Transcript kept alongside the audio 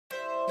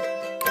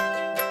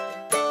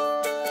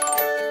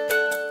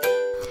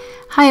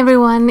Hi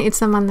everyone,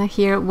 it's Amanda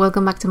here.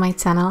 Welcome back to my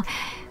channel.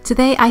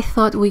 Today I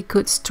thought we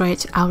could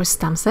stretch our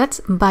stamp set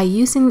by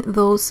using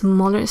those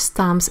smaller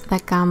stamps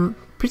that come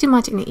pretty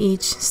much in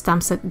each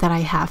stamp set that I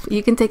have.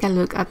 You can take a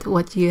look at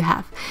what you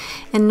have.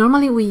 And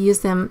normally we use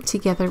them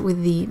together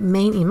with the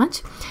main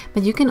image,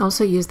 but you can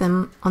also use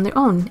them on their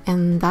own,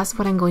 and that's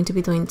what I'm going to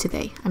be doing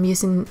today. I'm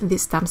using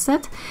this stamp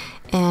set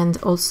and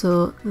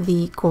also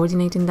the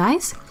coordinating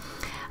dies.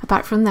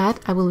 Apart from that,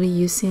 I will be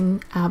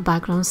using a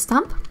background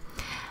stamp,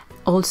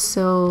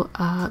 also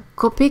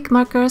Copic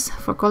markers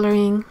for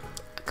coloring,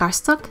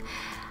 cardstock,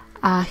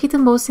 heat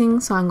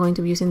embossing, so I'm going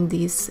to be using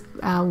this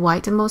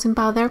white embossing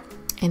powder,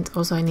 and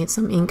also I need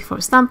some ink for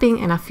stamping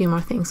and a few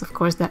more things, of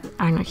course, that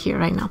are not here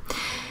right now.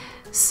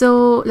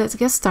 So let's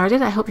get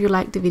started. I hope you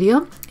liked the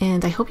video,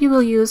 and I hope you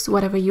will use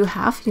whatever you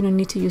have. You don't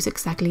need to use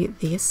exactly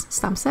this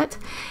stamp set.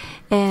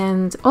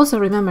 And also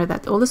remember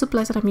that all the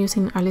supplies that I'm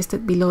using are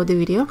listed below the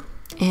video.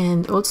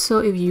 And also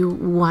if you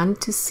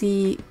want to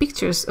see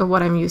pictures of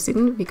what I'm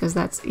using, because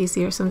that's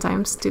easier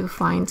sometimes to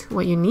find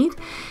what you need,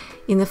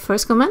 in the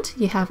first comment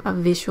you have a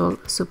visual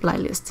supply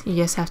list. You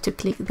just have to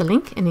click the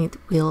link and it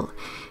will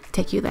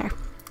take you there.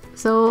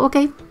 So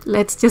okay,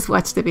 let's just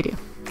watch the video.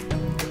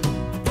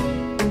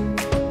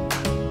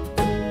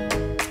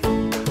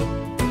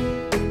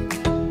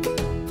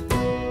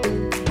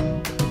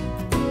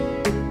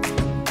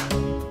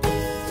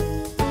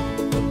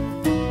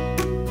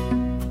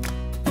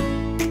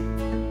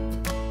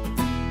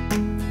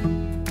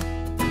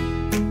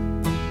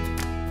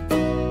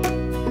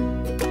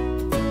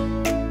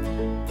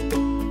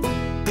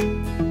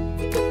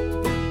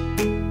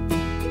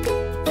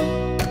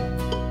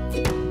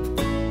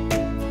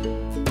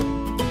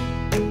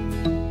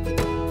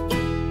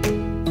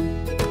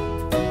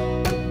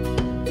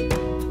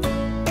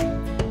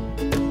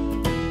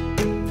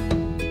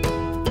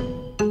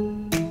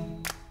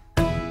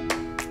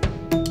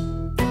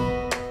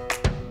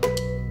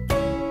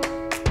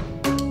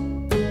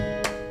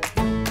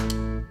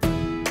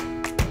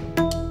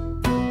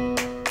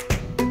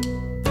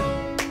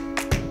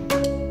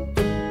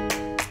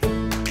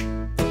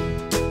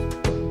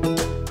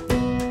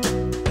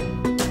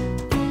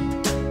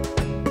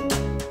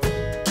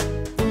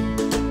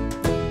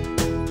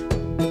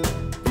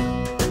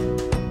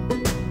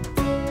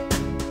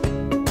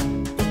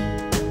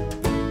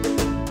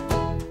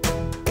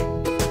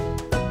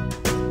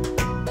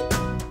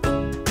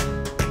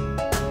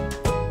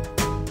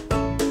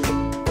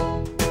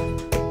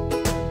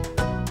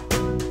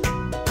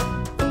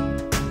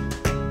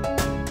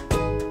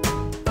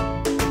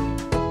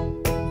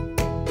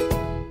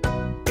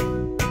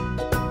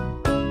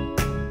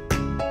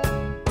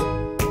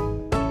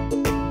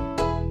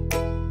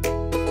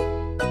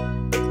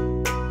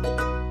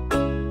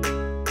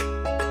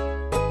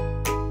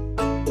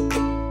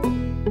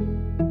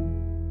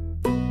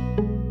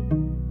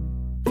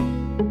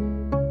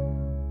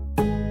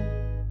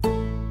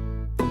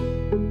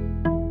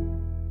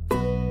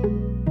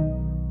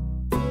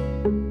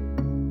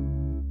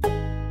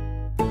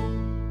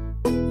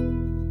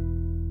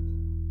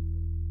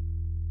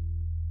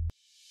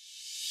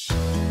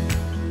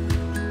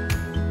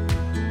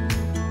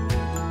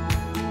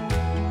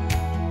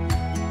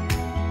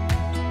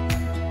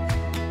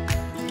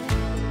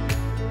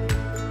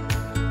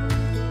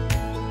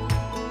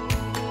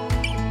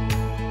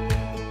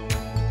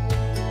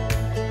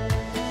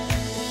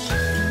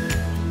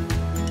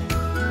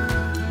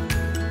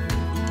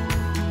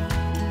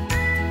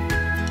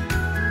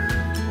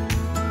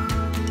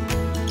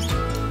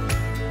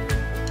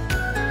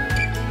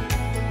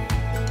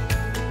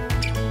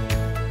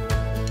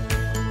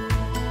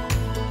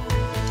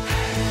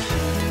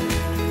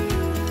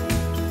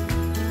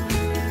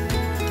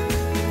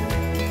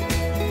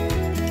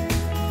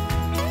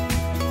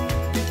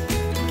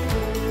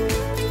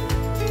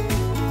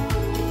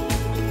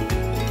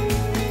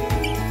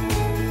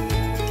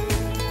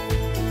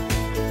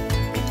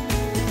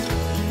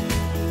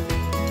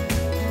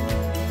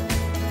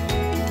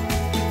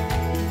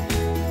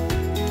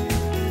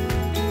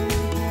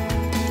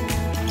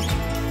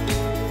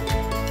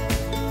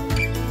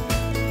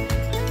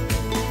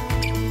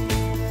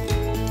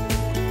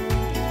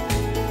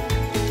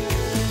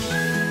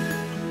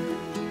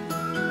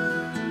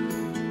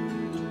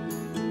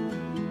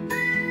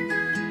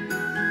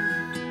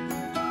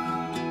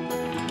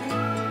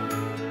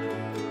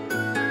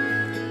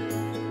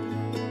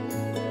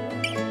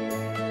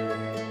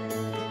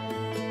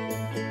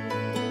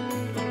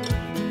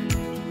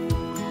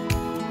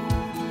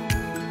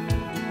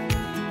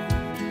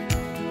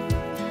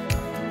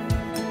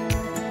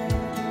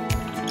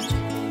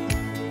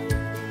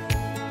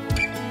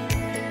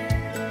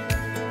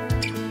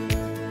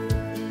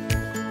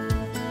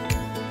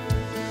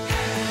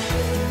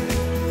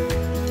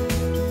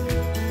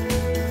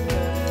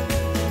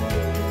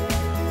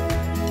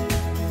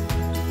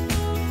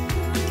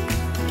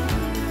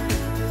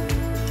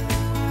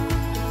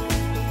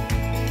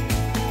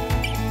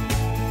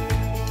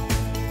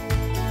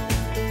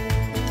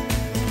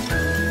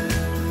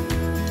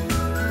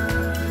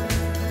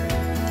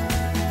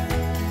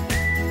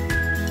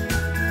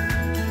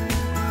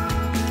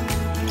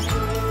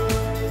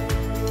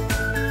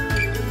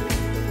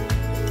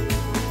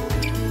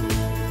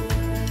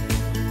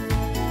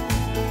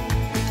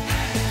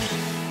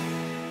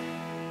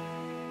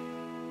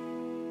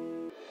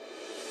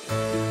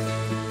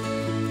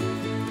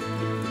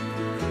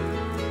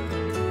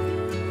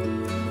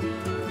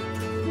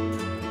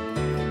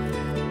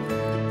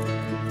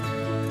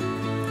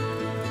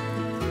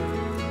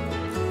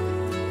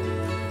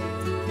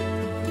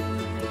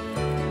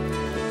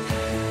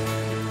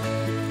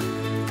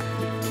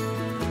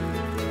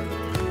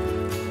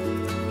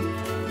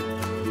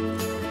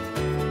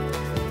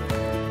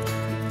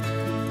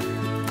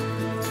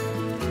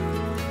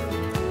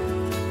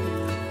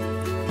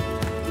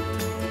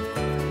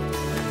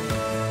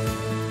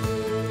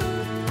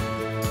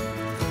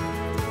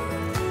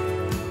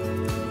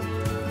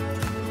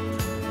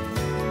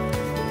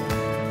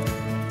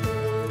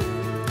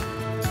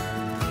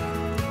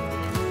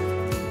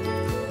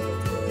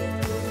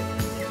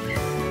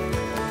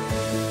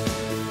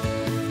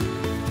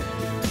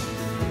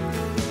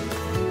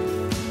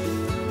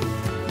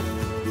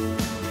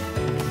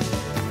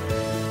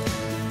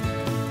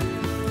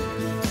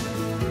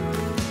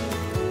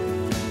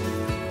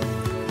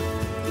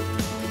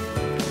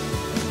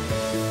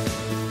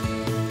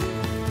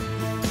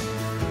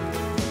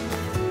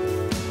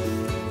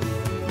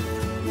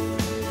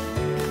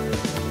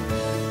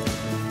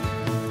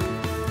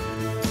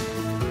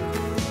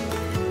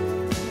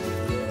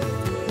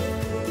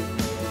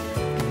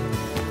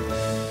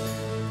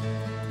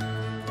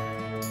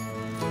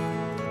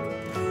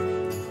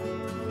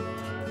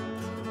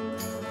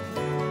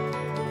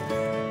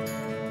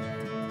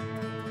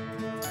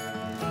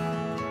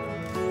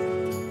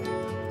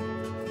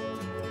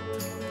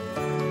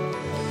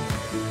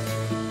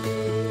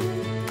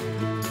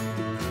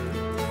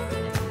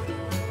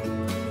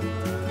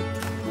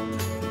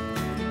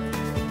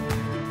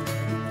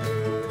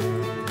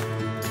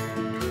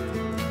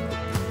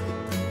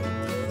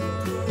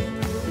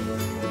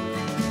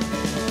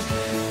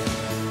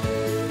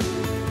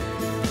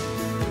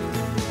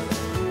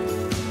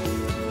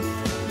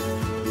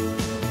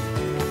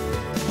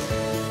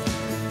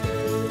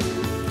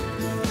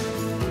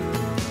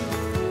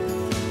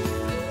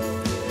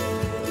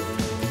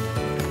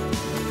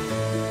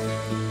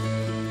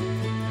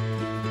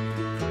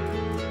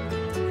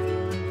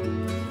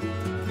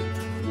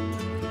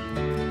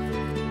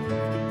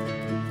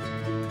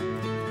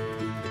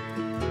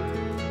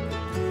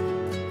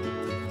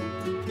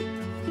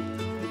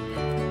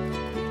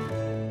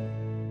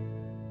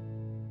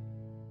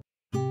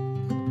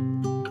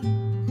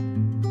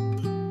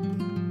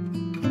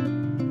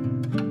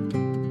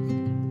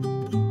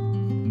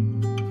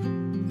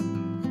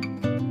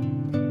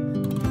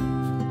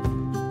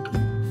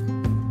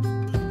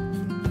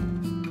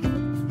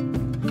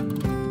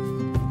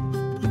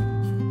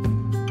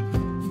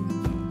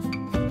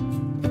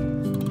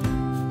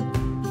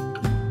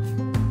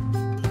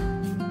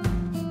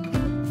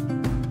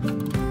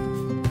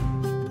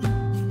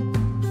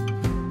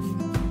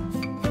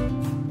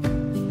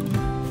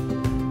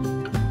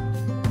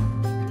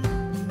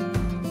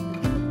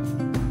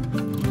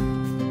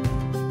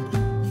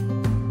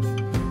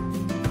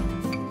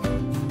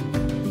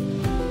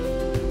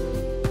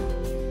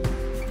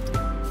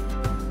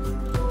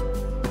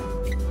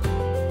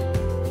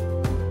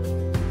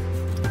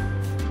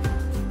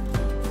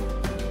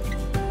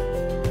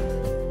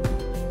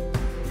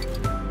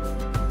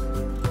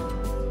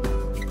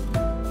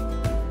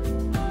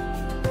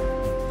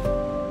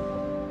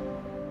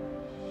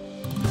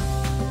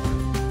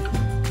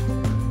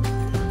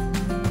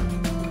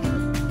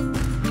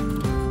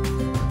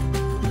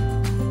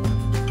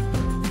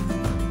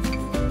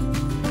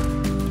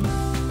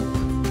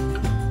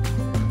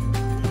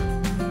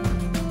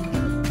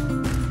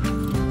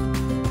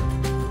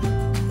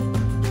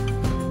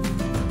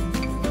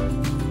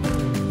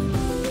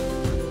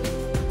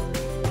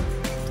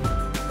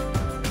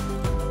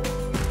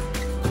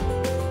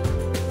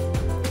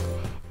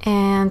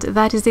 And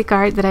that is the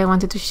card that I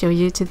wanted to show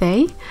you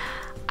today.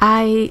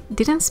 I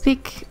didn't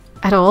speak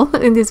at all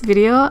in this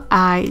video.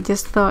 I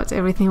just thought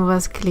everything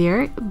was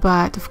clear,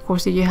 but of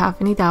course if you have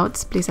any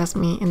doubts, please ask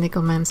me in the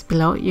comments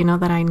below. You know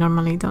that I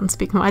normally don't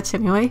speak much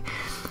anyway.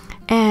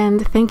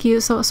 And thank you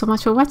so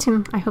much for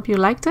watching. I hope you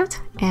liked it,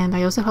 and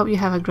I also hope you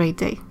have a great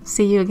day.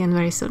 See you again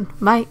very soon.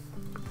 Bye.